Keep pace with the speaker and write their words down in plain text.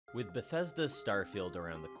With Bethesda's Starfield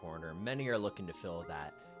around the corner, many are looking to fill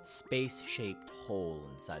that space-shaped hole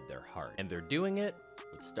inside their heart, and they're doing it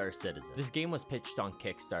with Star Citizen. This game was pitched on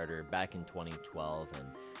Kickstarter back in 2012, and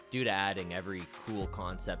due to adding every cool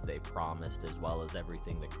concept they promised, as well as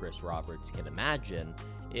everything that Chris Roberts can imagine,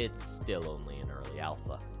 it's still only in early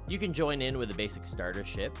alpha. You can join in with a basic starter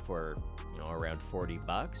ship for, around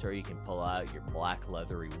 $40, or you can pull out your black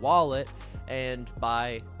leathery wallet and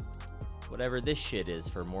buy whatever this shit is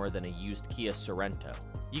for more than a used Kia Sorento.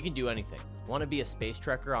 You can do anything. Want to be a space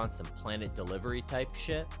trekker on some planet delivery type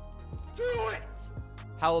shit? Do it!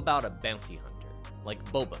 How about a bounty hunter, like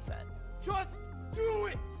Boba Fett? Just do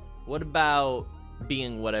it! What about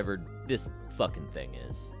being whatever this fucking thing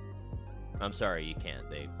is? I'm sorry, you can't.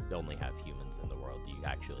 They only have humans in the world. You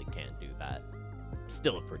actually can't do that.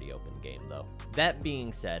 Still a pretty open game, though. That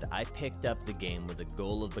being said, I picked up the game with the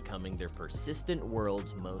goal of becoming their persistent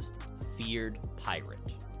world's most feared pirate.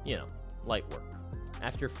 Light work.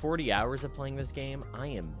 After 40 hours of playing this game, I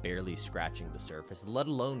am barely scratching the surface, let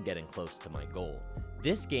alone getting close to my goal.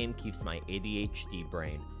 This game keeps my ADHD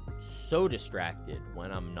brain so distracted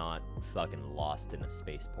when I'm not fucking lost in a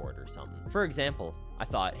spaceport or something. For example, I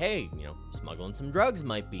thought, hey, smuggling some drugs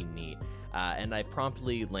might be neat, and I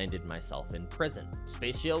promptly landed myself in prison.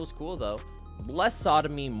 Space jail was cool though. Less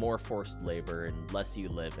sodomy, more forced labor, unless you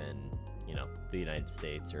live in, the United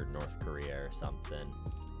States or North Korea or something.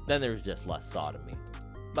 Then there's just less sodomy.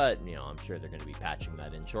 But, I'm sure they're going to be patching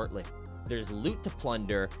that in shortly. There's loot to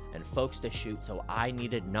plunder and folks to shoot, so I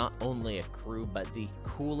needed not only a crew, but the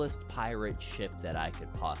coolest pirate ship that I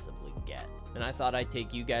could possibly get. And I thought I'd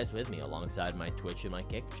take you guys with me alongside my Twitch and my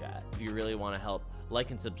Kick Chat. If you really want to help,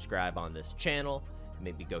 like and subscribe on this channel,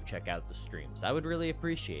 maybe go check out the streams. I would really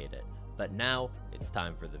appreciate it. But now, it's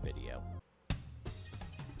time for the video.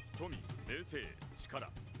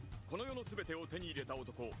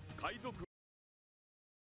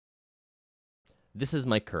 This is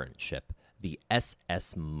my current ship, the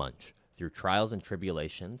SS Munch. Through trials and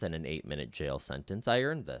tribulations and an 8-minute jail sentence, I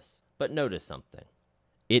earned this. But notice something.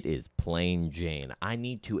 It is plain Jane. I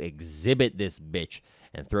need to exhibit this bitch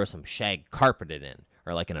and throw some shag carpeted in,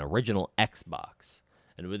 or like an original Xbox.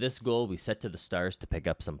 And with this goal, we set to the stars to pick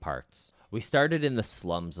up some parts. We started in the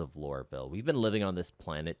slums of Lorville. We've been living on this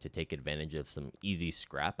planet to take advantage of some easy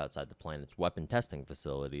scrap outside the planet's weapon testing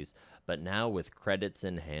facilities, but now with credits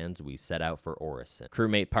in hand, we set out for Orison.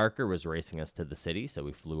 Crewmate Parker was racing us to the city, so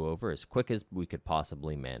we flew over as quick as we could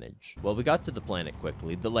possibly manage. Well, we got to the planet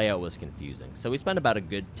quickly. The layout was confusing, so we spent about a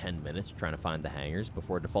good 10 minutes trying to find the hangars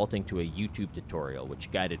before defaulting to a YouTube tutorial,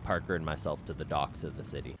 which guided Parker and myself to the docks of the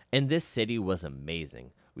city. And this city was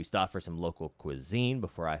amazing. We stopped for some local cuisine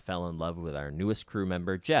before I fell in love with our newest crew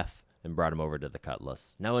member, Jeff, and brought him over to the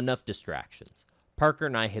Cutlass. Now enough distractions. Parker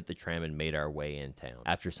and I hit the tram and made our way in town.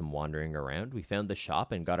 After some wandering around, we found the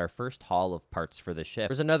shop and got our first haul of parts for the ship.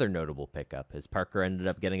 There was another notable pickup, as Parker ended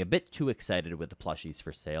up getting a bit too excited with the plushies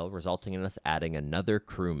for sale, resulting in us adding another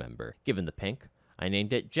crew member. Given the pink, I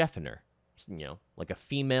named it Jeffiner. Like a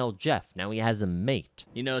female Jeff. Now he has a mate.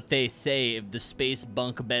 You know what they say, if the space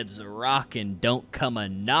bunk bed's rockin', don't come a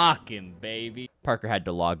knockin', baby. Parker had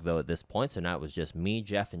to log though at this point, so now it was just me,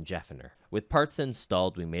 Jeff, and Jeffiner. With parts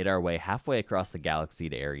installed, we made our way halfway across the galaxy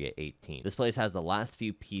to Area 18. This place has the last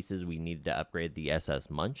few pieces we needed to upgrade the SS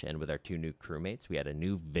Munch, and with our 2 new crewmates, we had a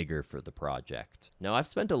new vigor for the project. Now, I've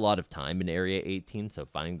spent a lot of time in Area 18, so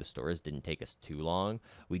finding the stores didn't take us too long.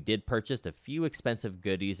 We did purchase a few expensive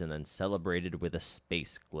goodies and then celebrated with a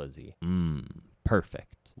space glizzy.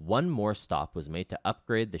 Perfect. One more stop was made to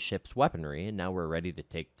upgrade the ship's weaponry, and now we're ready to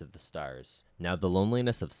take to the stars. Now, the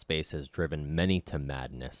loneliness of space has driven many to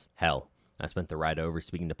madness. Hell, I spent the ride over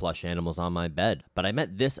speaking to plush animals on my bed, but I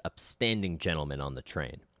met this upstanding gentleman on the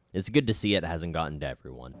train. It's good to see it hasn't gotten to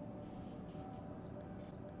everyone.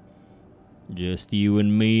 Just you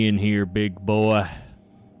and me in here, big boy.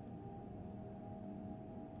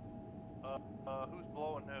 Who's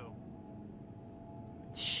blowing who?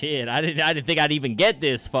 Shit, I didn't think I'd even get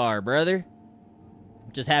this far, brother.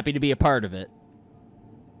 I'm just happy to be a part of it.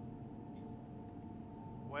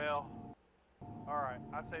 Well, alright,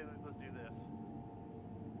 I say let's do this.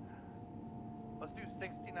 Let's do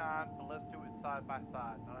 69, but let's do it side by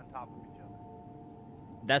side, not on top of each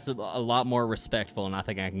other. That's a lot more respectful, and I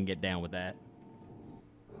think I can get down with that.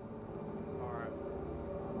 Alright.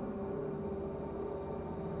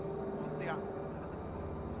 Well, see, I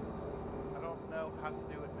don't know how to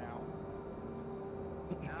do it now.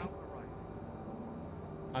 Now we're right.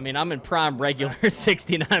 I mean, I'm in prime regular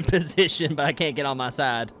 69 position, but I can't get on my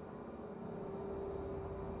side.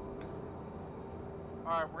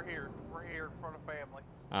 Alright, we're here. We're here in front of family.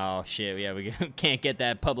 Oh, shit, yeah, we can't get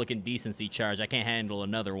that public indecency charge. I can't handle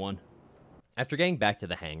another one. After getting back to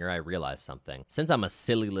the hangar, I realized something. Since I'm a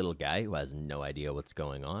silly little guy who has no idea what's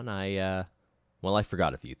going on, I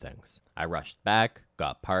forgot a few things. I rushed back,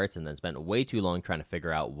 got parts, and then spent way too long trying to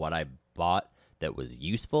figure out what I bought that was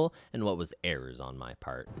useful and what was errors on my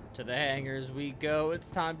part. To the hangars we go. It's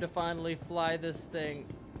time to finally fly this thing.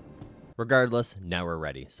 Regardless, now we're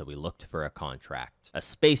ready, so we looked for a contract. A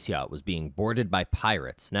space yacht was being boarded by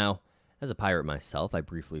pirates. Now, as a pirate myself, I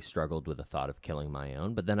briefly struggled with the thought of killing my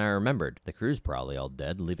own, but then I remembered the crew's probably all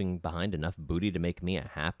dead, leaving behind enough booty to make me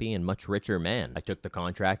a happy and much richer man. I took the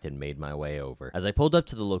contract and made my way over. As I pulled up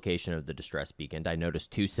to the location of the distress beacon, I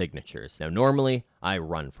noticed 2 signatures. Now, normally, I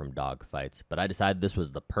run from dogfights, but I decided this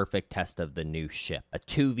was the perfect test of the new ship. A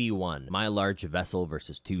 2v1, my large vessel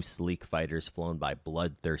versus 2 sleek fighters flown by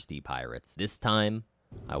bloodthirsty pirates. This time,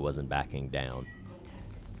 I wasn't backing down.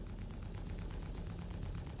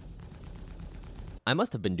 I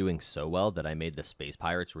must have been doing so well that I made the space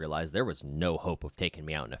pirates realize there was no hope of taking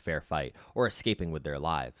me out in a fair fight or escaping with their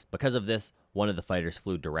lives. Because of this, one of the fighters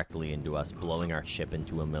flew directly into us, blowing our ship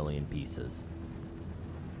into a million pieces.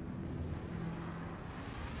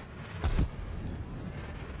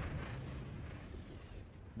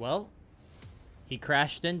 Well, he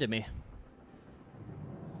crashed into me.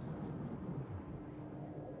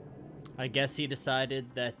 I guess he decided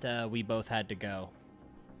that we both had to go.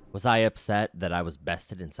 Was I upset that I was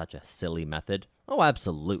bested in such a silly method? Oh,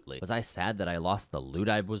 absolutely. Was I sad that I lost the loot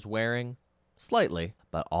I was wearing? Slightly,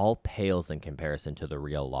 but all pales in comparison to the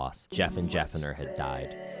real loss. Jeff and Jeffiner had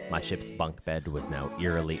died. My ship's bunk bed was now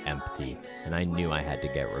eerily empty, and I knew I had to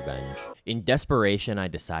get revenge. In desperation, I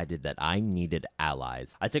decided that I needed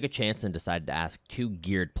allies. I took a chance and decided to ask 2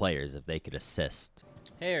 geared players if they could assist.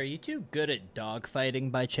 Hey, are you too good at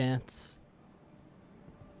dogfighting by chance?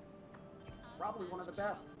 Probably one of the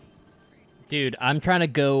best. Dude, I'm trying to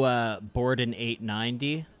go board an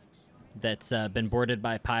 890 that's been boarded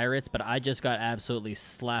by pirates, but I just got absolutely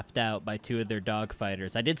slapped out by 2 of their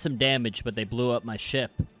dogfighters. I did some damage, but they blew up my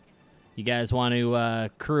ship. You guys want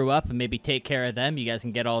to crew up and maybe take care of them? You guys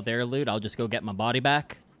can get all their loot. I'll just go get my body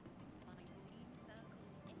back.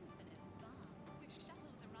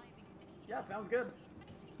 Yeah, sounds good.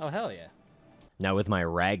 Oh, hell yeah. Now, with my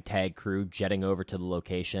ragtag crew jetting over to the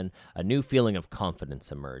location, a new feeling of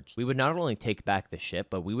confidence emerged. We would not only take back the ship,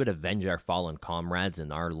 but we would avenge our fallen comrades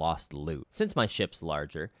and our lost loot. Since my ship's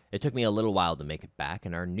larger, it took me a little while to make it back,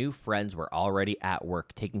 and our new friends were already at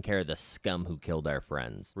work taking care of the scum who killed our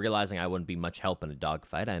friends. Realizing I wouldn't be much help in a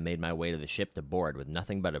dogfight, I made my way to the ship to board with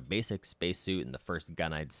nothing but a basic spacesuit and the first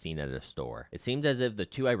gun I'd seen at a store. It seemed as if the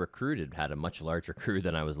 2 I recruited had a much larger crew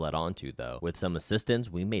than I was let onto, though. With some assistance,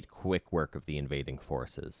 we made quick work of the invading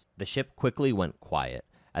forces. The ship quickly went quiet,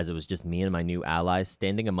 as it was just me and my new allies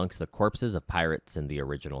standing amongst the corpses of pirates and the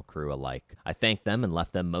original crew alike. I thanked them and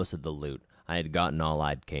left them most of the loot. I had gotten all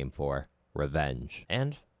I'd came for. Revenge.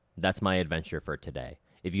 And that's my adventure for today.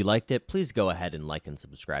 If you liked it, please go ahead and like and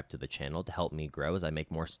subscribe to the channel to help me grow as I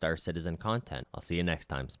make more Star Citizen content. I'll see you next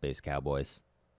time, Space Cowboys.